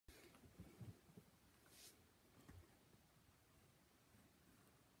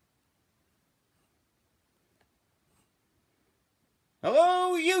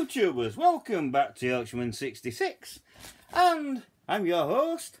Hello YouTubers, welcome back to Yorkshireman66 and I'm your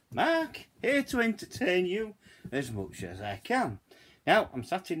host Mark, here to entertain you as much as I can. Now I'm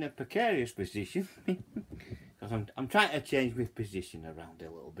sat in a precarious position because I'm trying to change my position around a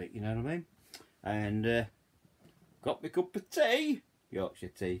little bit, you know what I mean? And got my cup of tea, Yorkshire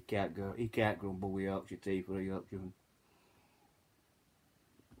tea, you can't grumble with Yorkshire tea for a Yorkshireman.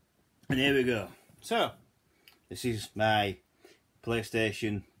 And here we go. So this is my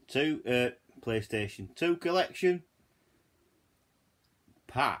PlayStation 2 collection,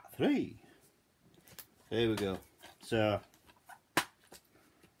 part 3. Here we go. So,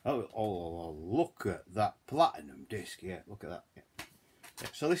 oh, look at that platinum disc. Yeah, look at that. Yeah. Yeah,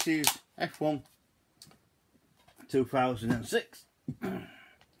 so this is F1 2006,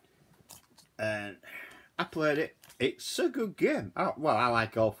 and I played it. It's a good game. Well, I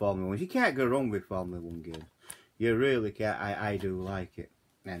like all Formula 1s. You can't go wrong with Formula 1 games. You really can't. I do like it,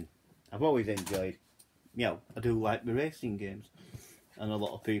 and I've always enjoyed, I do like the racing games, and a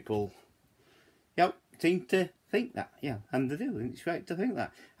lot of people, seem to think that, and they do, and it's right to think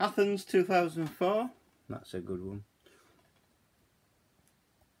that. Athens 2004, that's a good one.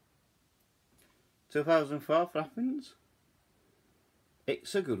 2004 for Athens,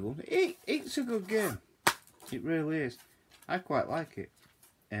 it's a good one. It's a good game, it really is. I quite like it.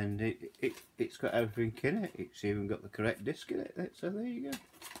 And it's got everything in it. It's even got the correct disc in it. So there you go.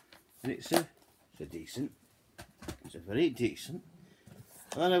 And it's a very decent.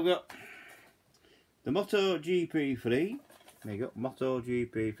 And then I've got the MotoGP 3. There you go,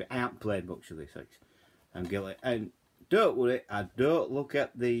 MotoGP 3. I haven't played much of this, and don't worry, I don't look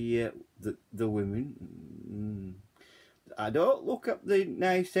at the women. I don't look at the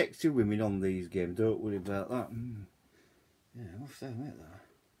nice sexy women on these games. Don't worry about that. Yeah, what's that, mate? That.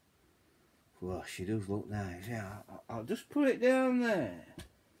 Well, she does look nice. Yeah, I'll just put it down there.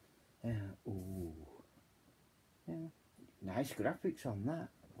 Yeah. Ooh. Yeah. Nice graphics on that.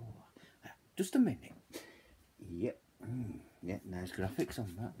 Oh. Just a minute. Yep. Yeah. Nice graphics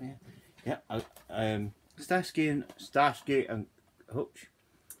on that. Yeah. Yeah. Starsky and Hutch.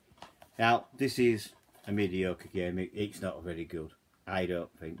 Now, this is a mediocre game. It's not very good, I don't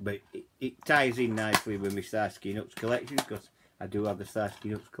think, but it ties in nicely with my Starsky and Hutch collection, because I do have the Starsky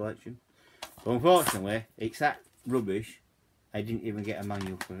and Hutch collection. But unfortunately, it's that rubbish. I didn't even get a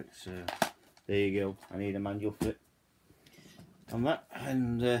manual for it, so there you go. I need a manual for it on that.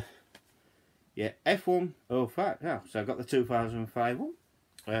 And yeah, F105 now. So I got the 2005 one,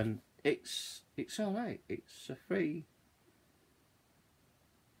 and it's all right. It's a free.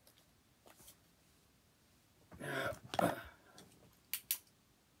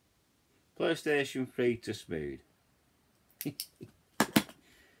 PlayStation free to smooth.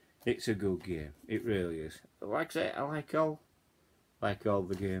 It's a good game. It really is. Like I say, I like all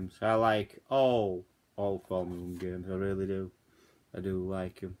the games. I like all Formula 1 games. I really do. I do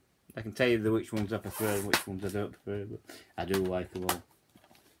like them. I can tell you which ones I prefer and which ones I don't prefer, but I do like them all.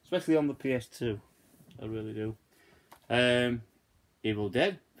 Especially on the ps2. I really do. Evil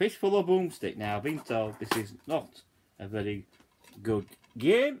Dead. Fistful of Boomstick. Now, I've been told this is not a very good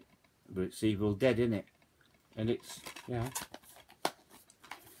game, but it's Evil Dead, innit? And it's,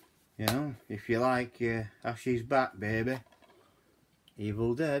 if you like Ashy's back, baby.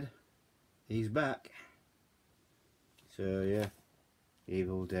 Evil Dead, he's back. So yeah,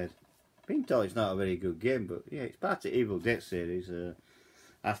 Evil Dead. Been told it's not a very good game, but yeah, it's part of the Evil Dead series.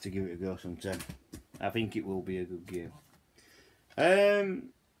 I have to give it a go sometime. I think it will be a good game.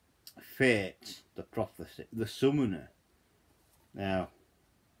 Fate, the Prophecy, the Summoner. Now,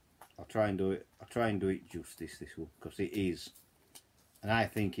 I'll try and do it justice, this one, because it is. And I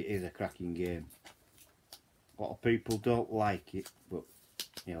think it is a cracking game. A lot of people don't like it, but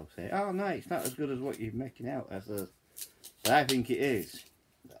say, oh no, it's not as good as what you're making out as. But I think it is.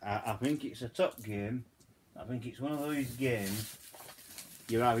 I think it's a top game. I think it's one of those games.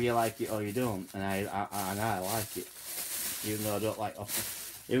 You either you like it or you don't, and I like it. Even though I don't like,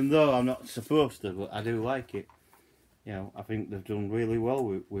 even though I'm not supposed to, but I do like it. I think they've done really well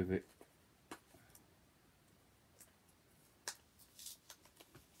with it.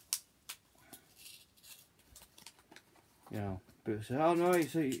 People say, oh no,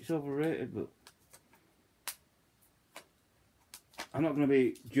 it's overrated, but I'm not going to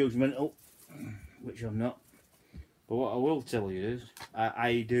be judgmental, which I'm not. But what I will tell you is,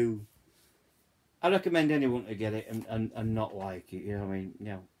 I recommend anyone to get it and not like it. You know what I mean?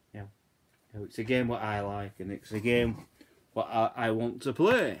 It's a game what I like, and it's a game what I want to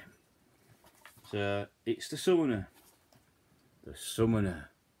play. So it's the Summoner. The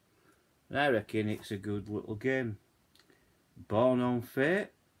Summoner. And I reckon it's a good little game. Born on Fate,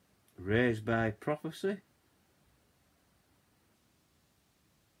 Raised by Prophecy,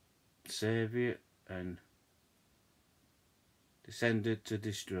 Saviour, and Descended to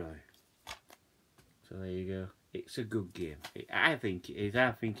Destroy. So there you go. It's a good game. I think it is.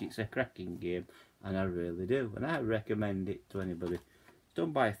 I think it's a cracking game, and I really do. And I recommend it to anybody. It's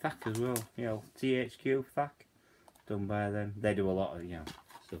done by THAC as well. You know, THQ THAC. Done by them. They do a lot of, you know,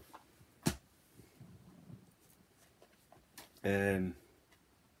 stuff. Yeah.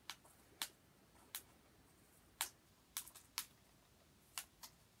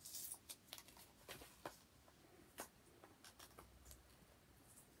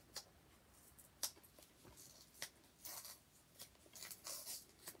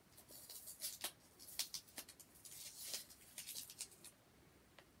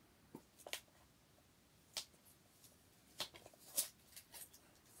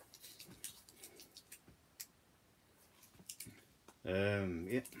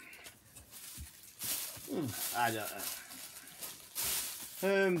 I don't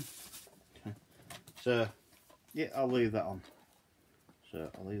know. So, yeah, I'll leave that on. So,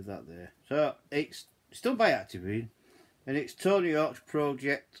 I'll leave that there. So, it's still by Activision, and it's Tony Hawk's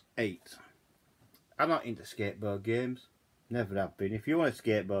Project 8. I'm not into skateboard games. Never have been. If you want a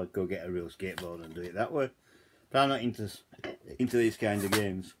skateboard, go get a real skateboard and do it that way. But I'm not into these kind of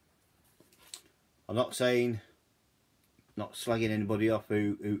games. I'm not saying, not slagging anybody off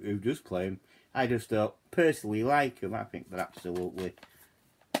who does play them. I just don't personally like them. I think they're absolutely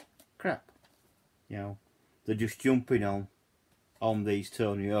crap. You know, they're just jumping on these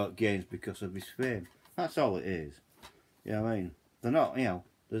Tony Hawk games because of his fame. That's all it is. You know what I mean? They're not, you know,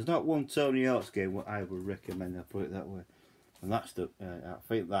 there's not one Tony Hawk's game what I would recommend, I'll put it that way. And that's the, I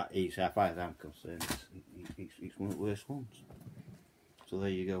think that is, as far as I'm concerned, it's one of the worst ones. So there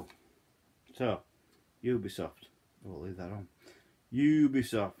you go. So, Ubisoft. Oh, I'll leave that on.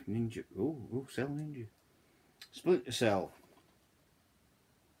 Ubisoft, Ninja, oh, Cell Ninja. Splinter Cell.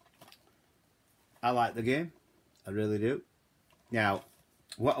 I like the game. I really do. Now,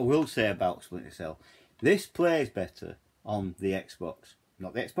 what I will say about Splinter Cell, this plays better on the Xbox.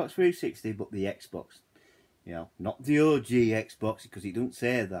 Not the Xbox 360, but the Xbox. You know, not the OG Xbox, because it don't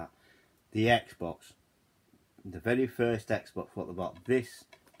say that. The Xbox. The very first Xbox, what about this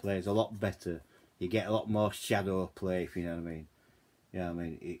plays a lot better. You get a lot more shadow play, if you know what I mean. You know what I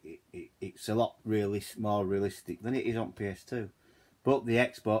mean? It's a lot more realistic than it is on PS2. But the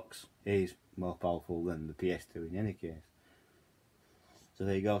Xbox is more powerful than the PS2 in any case. So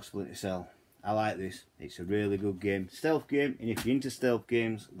there you go, Splinter Cell. I like this. It's a really good game. Stealth game, and if you're into stealth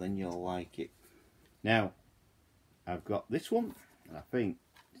games, then you'll like it. Now, I've got this one, and I think,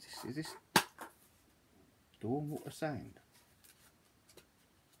 is this the one what was signed?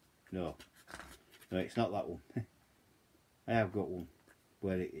 No, it's not that one. I have got one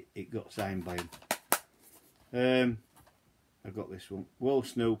where it got signed by him. I've got this one, World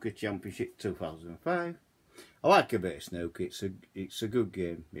Snooker Championship 2005. I like a bit of snooker. It's a good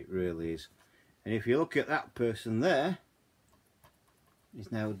game. It really is. And if you look at that person there,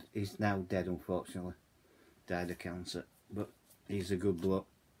 he's now dead, unfortunately. Died of cancer. But he's a good bloke.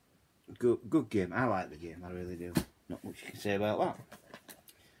 Good game. I like the game. I really do. Not much you can say about that.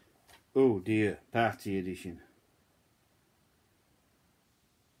 Oh dear, Party Edition.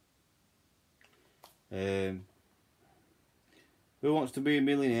 Who Wants to Be a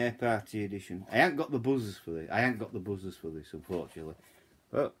Millionaire Party Edition. I ain't got the buzzers for this. Unfortunately.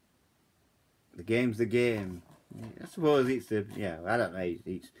 But the game's the game. I suppose it's a, yeah, I don't know.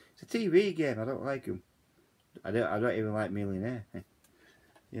 It's a TV game. I don't like them. I don't even like Millionaire.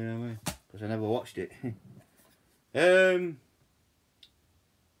 You know what I mean? Because I never watched it.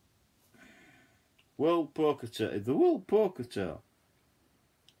 World Poker Tour. The World Poker Tour.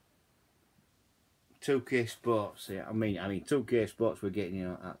 2K Sports. Yeah, I mean 2K Sports were getting, you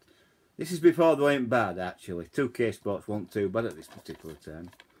know, at. This is before they went bad, actually. 2K Sports weren't too bad at this particular time.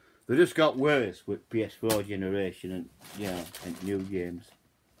 They just got worse with PS4 generation and, you know, and new games.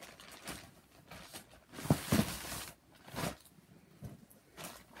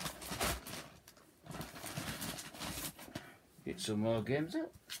 Get some more games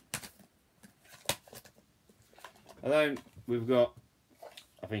out. And then we've got,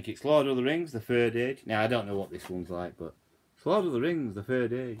 I think it's Lord of the Rings, the Third Age. Now, I don't know what this one's like, but it's Lord of the Rings, the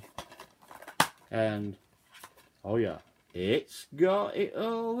Third Age. And, oh yeah, it's got it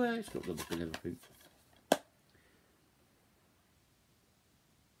all there. It's got the book and everything.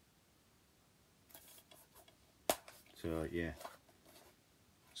 So, yeah.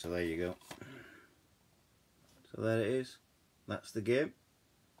 So, there you go. So, there it is. That's the game.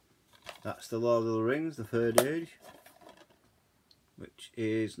 That's the Lord of the Rings, the Third Age. which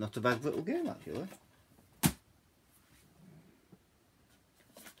is not a bad little game actually.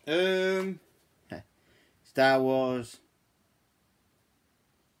 Star Wars.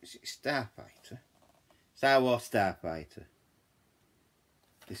 Is it Starfighter? Star Wars Starfighter.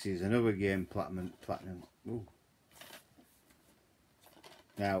 This is another game platinum. Ooh.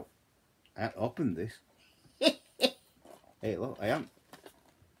 Now, I haven't opened this. Hey, look, I haven't.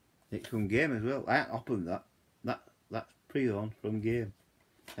 It's from game as well. I haven't opened that. That's pre-owned from game.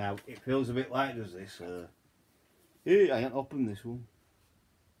 Now, it feels a bit like does this. I haven't opened this one.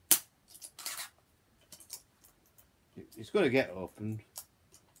 It's going to get opened.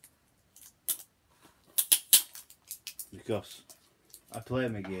 Because I play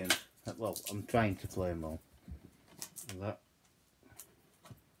my games. Well, I'm trying to play them all. That.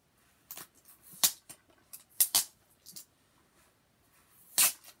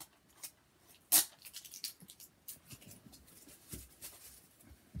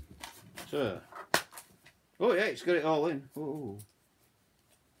 So, oh yeah, it's got it all in. Oh,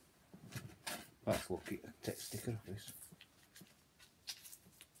 let's look at the text sticker of this.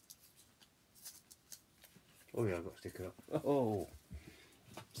 Oh yeah, I've got a sticker up. Oh,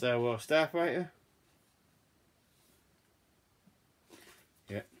 Star Wars Starfighter.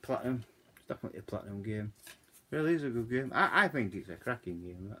 Yeah, platinum. It's definitely a platinum game. Really is a good game. I think it's a cracking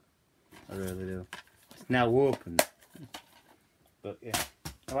game. That I really do. It's now open. But yeah.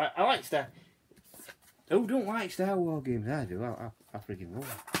 I like Star. Who don't like Star Wars games? I do. I freaking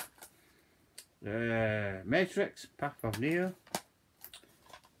love it. Matrix, Path of Neo.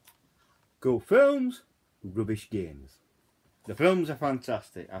 Go films, rubbish games. The films are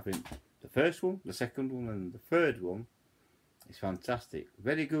fantastic. I think the first one, the second one, and the third one is fantastic.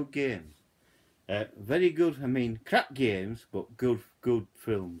 Very good games. Very good. I mean, crap games, but good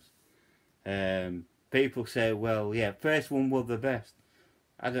films. People say, well, yeah, first one was the best.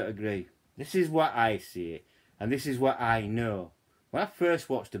 I don't agree. This is what I see, and this is what I know. When I first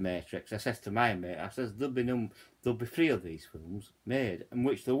watched The Matrix, I says to my mate, I says there'll be 3 of these films made, and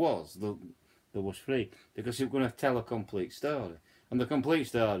which there was. There was 3 because it was going to tell a complete story, and the complete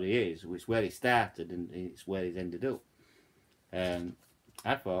story is it's where it started and it's where it ended up.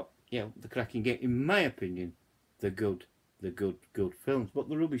 I thought, yeah, the cracking game. In my opinion, the good films, but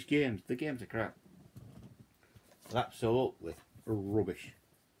the rubbish games. The games are crap. Absolutely rubbish.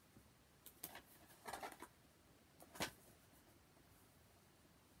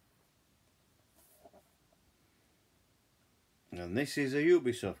 And this is a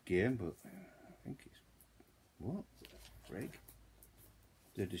Ubisoft game, but I think it's... What the frig?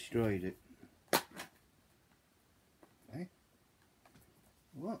 They destroyed it. Hey?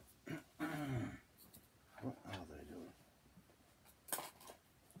 What? What are they doing?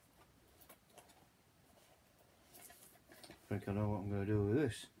 I think I know what I'm going to do with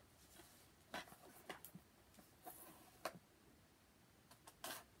this.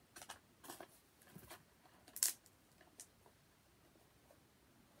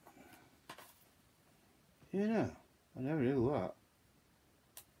 You know, I never knew that.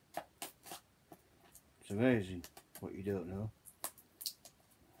 It's amazing what you don't know.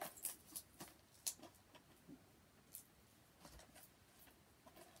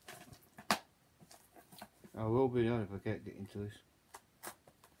 I will be done if I can't get into this.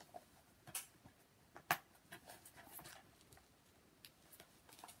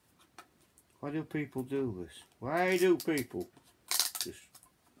 Why do people do this? Why do people just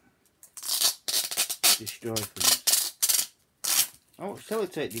destroy things? How much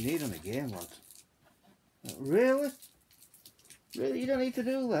sellotape do you need on a game, lads? Really? Really, you don't need to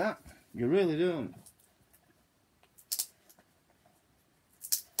do that. You really don't.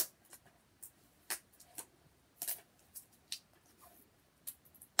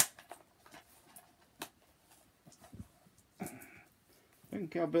 I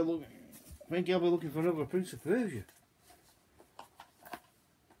think I'll be looking for another Prince of Persia.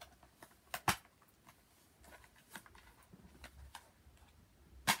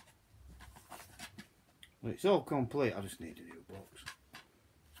 Well, it's all complete. I just need a new box.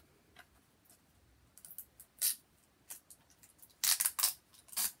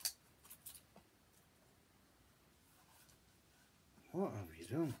 What have you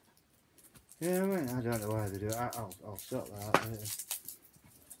done? Yeah, I mean, I don't know why they do it. I'll sort that out later.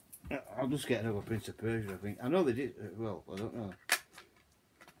 I'll just get another Prince of Persia, I think. I know they did. Well, I don't know.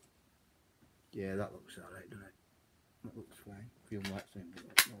 Yeah, that looks alright, doesn't it? That looks fine. Feel like saying,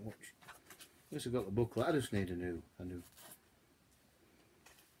 but not much. At least I've got the booklet. I just need a new.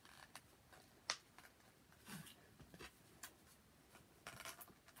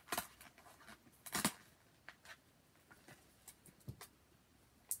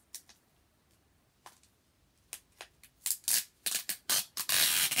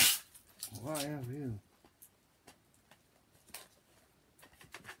 why have you?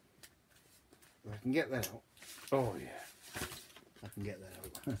 If I can get that out. Oh yeah, I can get that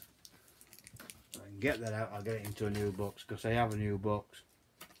out. If I can get that out, I'll get it into a new box, because I have a new box.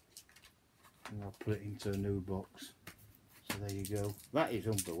 And I'll put it into a new box. So there you go. That is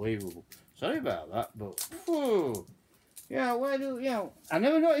unbelievable. Sorry about that, but whew, yeah, where do you know? I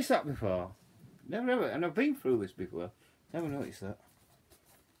never noticed that before. Never ever, and I've been through this before. Never noticed that.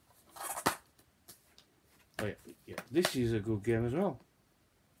 Oh yeah, yeah, this is a good game as well.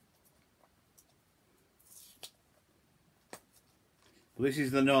 But this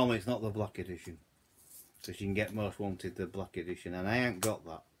is the normal. It's not the black edition, because you can get Most Wanted the black edition, and I ain't got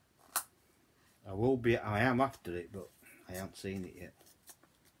that. I am after it, but I haven't seen it yet.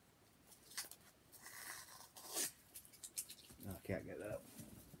 I can't get that up.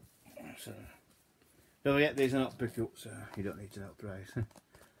 So, don't forget these are not pickups, so you don't need to know the price.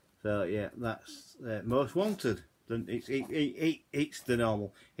 So yeah, that's Most Wanted. It's the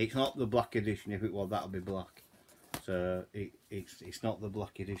normal. It's not the black edition. If it was, that'll be black. So it's not the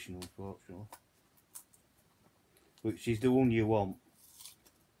black edition, unfortunately. Which is the one you want.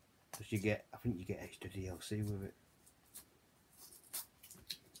 Because you get, I think you get extra DLC with it.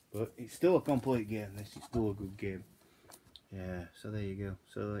 But it's still a complete game. This is still a good game. Yeah. So there you go.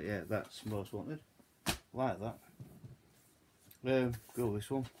 So yeah, that's Most Wanted. Like that. Go this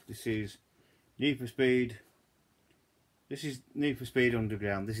one. This is Need for Speed. This is Need for Speed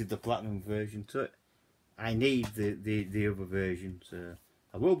Underground. This is the platinum version to it. I need the other version, so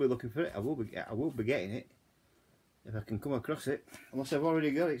I will be looking for it. I will be getting it if I can come across it, unless I've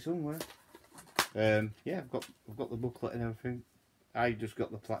already got it somewhere. Yeah, I've got the booklet and everything. I just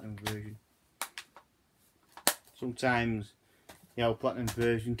got the platinum version. Sometimes, you know, platinum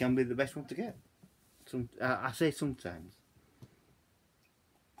version can be the best one to get. I say sometimes.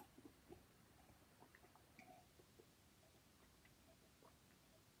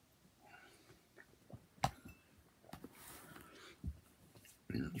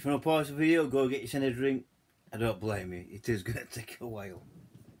 If you want to pause the video, go get yourself a drink. I don't blame you. It is going to take a while.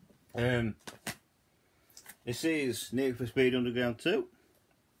 This is Need for Speed Underground 2.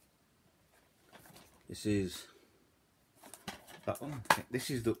 This is that one.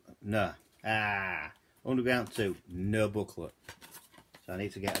 This is the Underground 2. No booklet. So I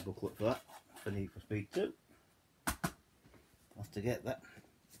need to get a booklet for that. For Need for Speed 2. I'll have to get that.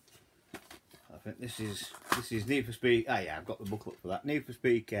 I think this is Need for Speed. Ah yeah, I've got the booklet for that. Need for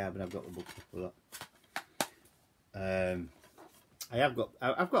Speed Carbon. I've got the booklet for that. I've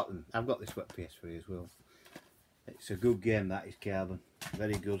got them. I've got this wet PS3 as well. It's a good game. That is Carbon.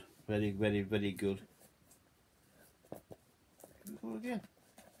 Very good. Very good. Go again.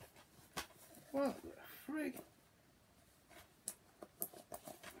 What the frig?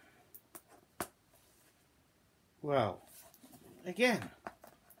 Wow. Again.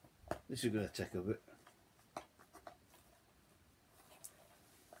 This is going to take a bit.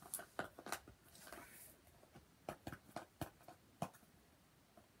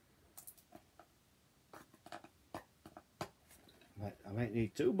 I might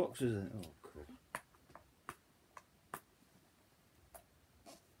need 2 boxes then. Oh, cool.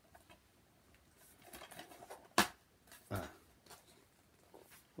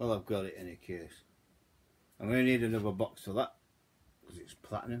 Well, I've got it in any case. I'm going to need another box for that. Because it's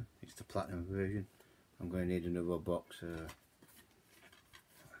platinum. It's the platinum version. I'm going to need another box. I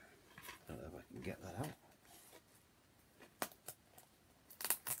don't know if I can get that out.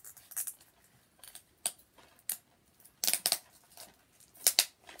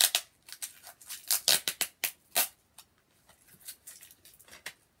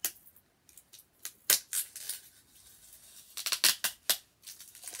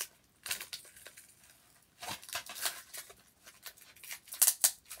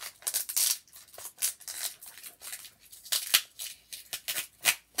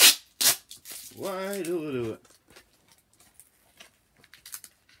 Why do I do it?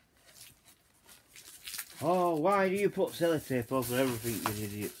 Oh, why do you put sellotape over everything, you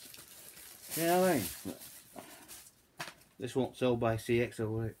idiots? You know what I mean? This won't sell by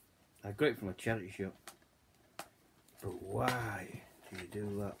CX08. I got it from a charity shop. But why do you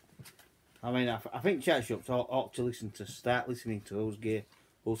do that? I mean, I think charity shops ought to start listening to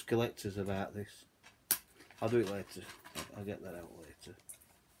those collectors about this. I'll do it later. I'll get that out later.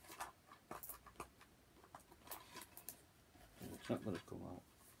 It's not going to come out.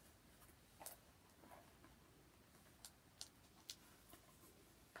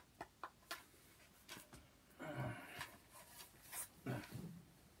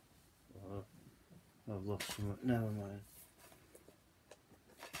 Oh, I've lost some. Never mind.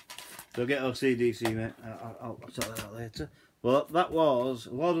 So get OCDC, mate. I'll sort that out later. Well, that was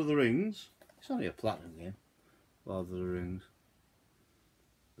Lord of the Rings. It's only a platinum game. Lord of the Rings.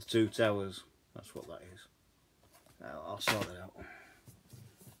 The Two Towers. That's what that is. I'll sort that out.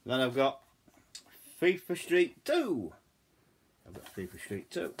 Then I've got FIFA Street 2. I've got FIFA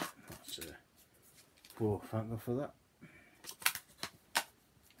Street 2. That's oh, thank God for that.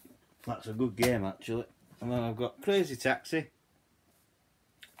 That's a good game actually. And then I've got Crazy Taxi.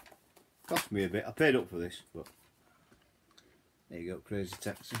 Cost me a bit. I paid up for this, but there you go, Crazy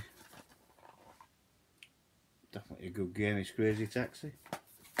Taxi. Definitely a good game, is Crazy Taxi.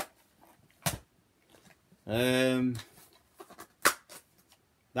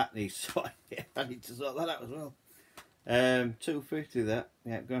 That needs sorting. I need to sort that out as well. $2.50 that.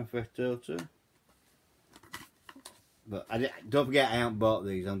 Yeah, Grand Theft Auto. But don't forget, I haven't bought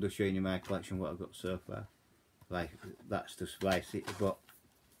these. I'm just showing you my collection, what I've got so far. Like, that's just Vice City, but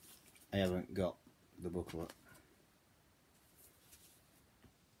I haven't got the booklet.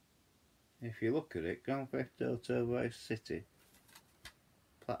 If you look at it, Grand Theft Auto Vice City.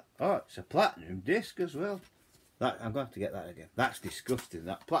 Oh, it's a platinum disc as well. That I'm going to have to get that again. That's disgusting.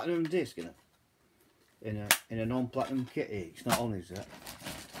 That platinum disc in a non-platinum kit. It's not on, is that?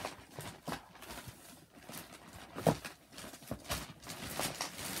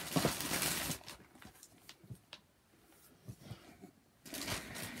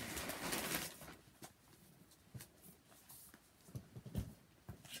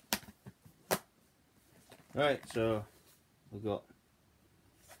 Right, so we've got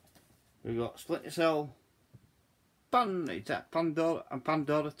Splinter Cell, Pandora and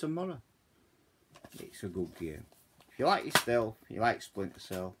Pandora Tomorrow. It's a good game. If you like your stealth, you like Splinter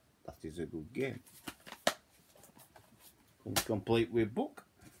Cell, that is a good game. Comes complete with book.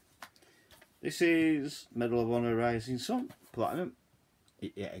 This is Medal of Honor Rising Sun, Platinum.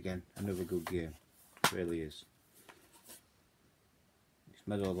 Yet again, another good game. It really is. It's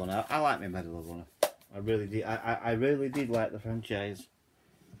Medal of Honor. I like my Medal of Honor. I really did. I really did like the franchise,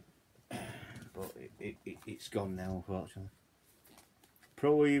 but it's gone now, unfortunately.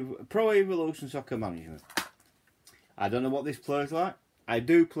 Pro Evolution Soccer Management. I don't know what this plays like. I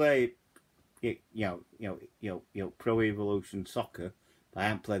do play, you know, Pro Evolution Soccer, but I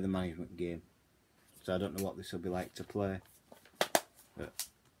haven't played the management game, so I don't know what this will be like to play. But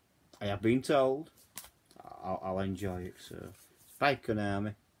I have been told I'll enjoy it. So it's by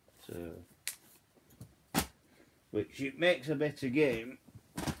Konami, so. Which it makes a better game,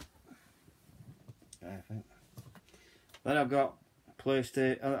 I think. Then I've got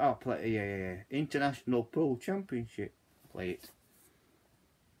PlayStation. International Pool Championship. Play it.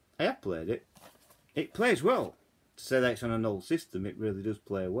 I have played it. It plays well. To say that it's on an old system, it really does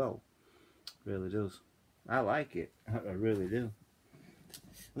play well. It really does. I like it. I really do.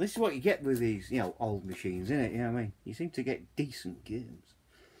 And this is what you get with these, old machines, isn't it? You know what I mean? You seem to get decent games.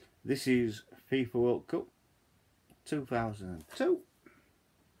 This is FIFA World Cup 2002,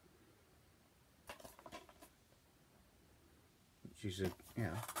 which is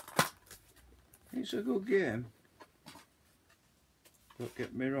it's a good game. Don't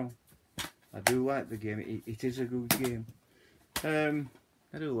get me wrong, I do like the game. It is a good game.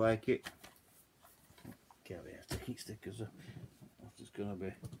 I do like it. Can't be taking stickers off. That's just gonna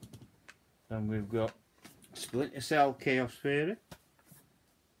be. Then we've got Splinter Cell Chaos Theory.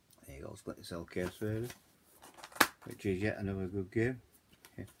 There you go, Splinter Cell Chaos Theory. Which is yet another good game.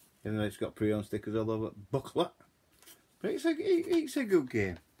 Yeah. Even though it's got pre-owned stickers all over the booklet. But it's a good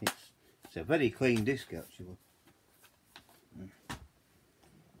game. It's a very clean disc actually.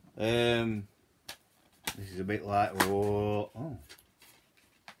 This is a bit like but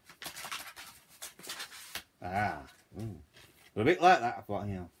a bit like that I thought,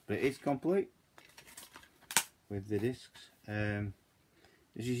 but it is complete with the discs. This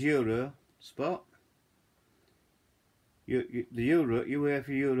is Euro Sport. The UEFA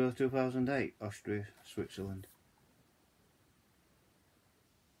Euro 2008, Austria, Switzerland.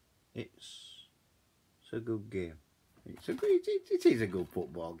 It's a good game. It is a good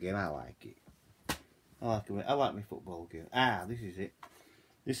football game. I like it. I like my football game. This is it.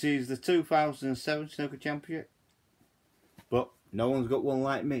 This is the 2007 Snooker Championship. But no one's got one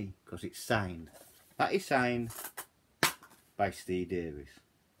like me because it's signed. That is signed by Steve Davis.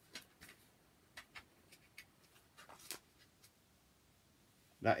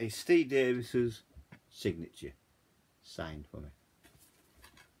 That is Steve Davis's signature, signed for me.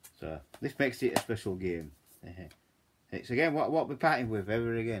 So this makes it a special game. It's again what we're parting with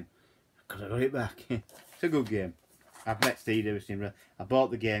ever again. Because I got it back. It's a good game. I've met Steve Davis in real. I bought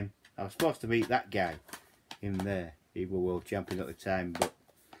the game. I was supposed to meet that guy in there. He was world champion at the time, but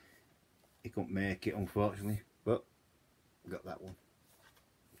he couldn't make it, unfortunately, but got that one.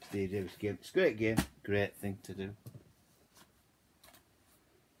 Steve Davis game. It's a great game, great thing to do.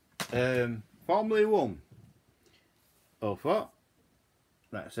 Formula 1. Oh, what?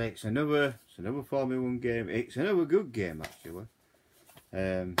 That's it. It's another Formula 1 game. It's another good game, actually.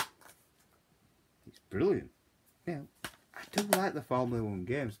 It's brilliant. Yeah, I do like the Formula 1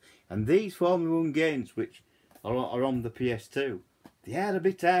 games, and these Formula 1 games, which are on the PS2, they are a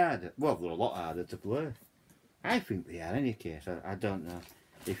bit harder. Well, they're a lot harder to play. I think they are. In any case, I don't know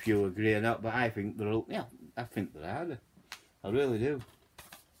if you agree or not, but I think they're I think they're harder. I really do.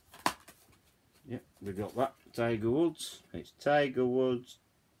 Yep, we got that. Tiger Woods. It's Tiger Woods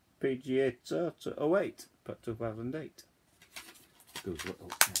PGA Tour 08, but 2008. Good little.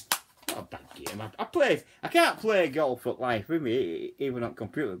 Not a bad game. I can't play golf at life with me, even on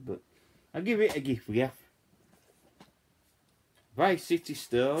computer, but I'll give it a gift for you. Vice City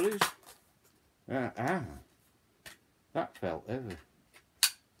Stories. That felt heavy.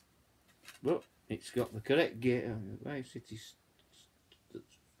 But it's got the correct game. Vice City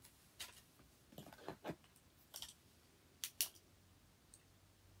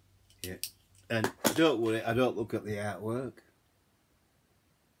Yeah. And don't worry, I don't look at the artwork.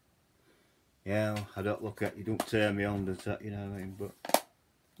 Yeah, I don't look at, you don't turn me on to that, you know what I mean, but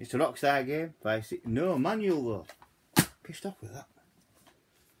it's a Rockstar game. Vice City. No manual though. Pissed off with that.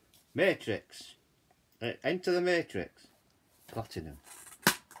 Matrix. Enter the Matrix. Platinum.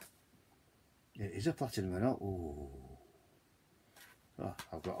 It is a platinum or not? Ooh. Oh,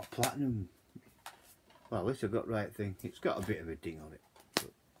 I've got a platinum. Well, at least I've got the right thing. It's got a bit of a ding on it, but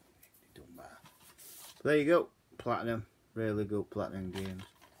it don't matter. So there you go. Platinum. Really good platinum games.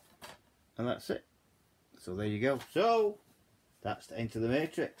 And that's it. So there you go. So that's to Enter the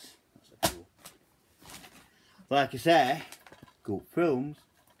Matrix. That's a cool. Like I say, good films.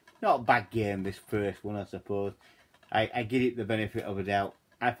 Not a bad game, this first one, I suppose. I give it the benefit of a doubt.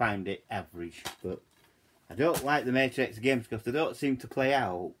 I find it average, but I don't like the Matrix games because they don't seem to play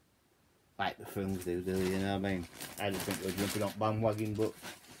out like the films do, you know what I mean? I just think they're jumping on bandwagon, but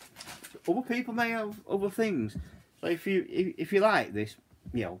other people may have other things. So if you like this,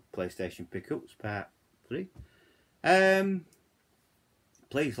 you know, PlayStation Pickups Part 3,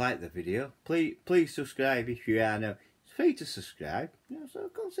 please like the video. Please subscribe if you are now. It's free to subscribe, you know, so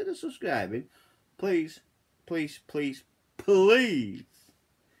consider subscribing. Please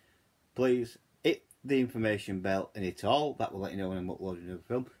hit the information bell and hit all. That will let you know when I'm uploading another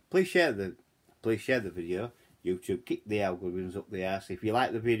film. Please share the video. YouTube, kick the algorithms up the arse. If you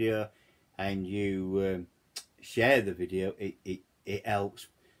like the video and you share the video, it helps.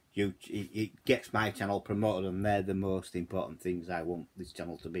 It gets my channel promoted, and they're the most important things I want this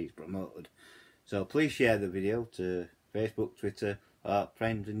channel to be promoted. So please share the video to Facebook, Twitter,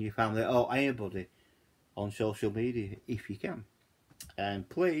 friends and your family, or anybody on social media if you can. And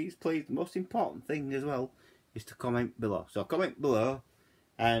please, the most important thing as well is to comment below. So comment below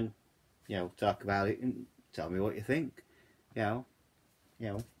and, you know, talk about it and tell me what you think. You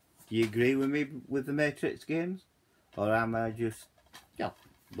know, do you agree with me with the Matrix games, or am I just, you know,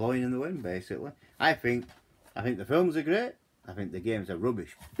 blowing in the wind basically? I think the films are great. I think the games are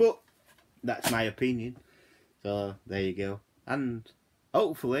rubbish, but that's my opinion. So there you go. And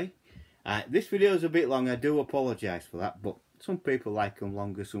hopefully, this video is a bit long. I do apologise for that, but some people like them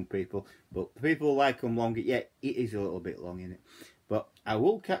longer, some people. But the people who like them longer, yeah, it is a little bit long in it. But I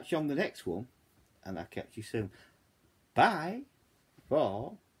will catch you on the next one, and I'll catch you soon. Bye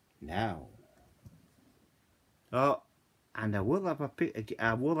for now. Oh, and I will have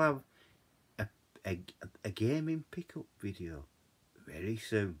a gaming pickup video very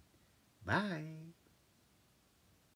soon. Bye.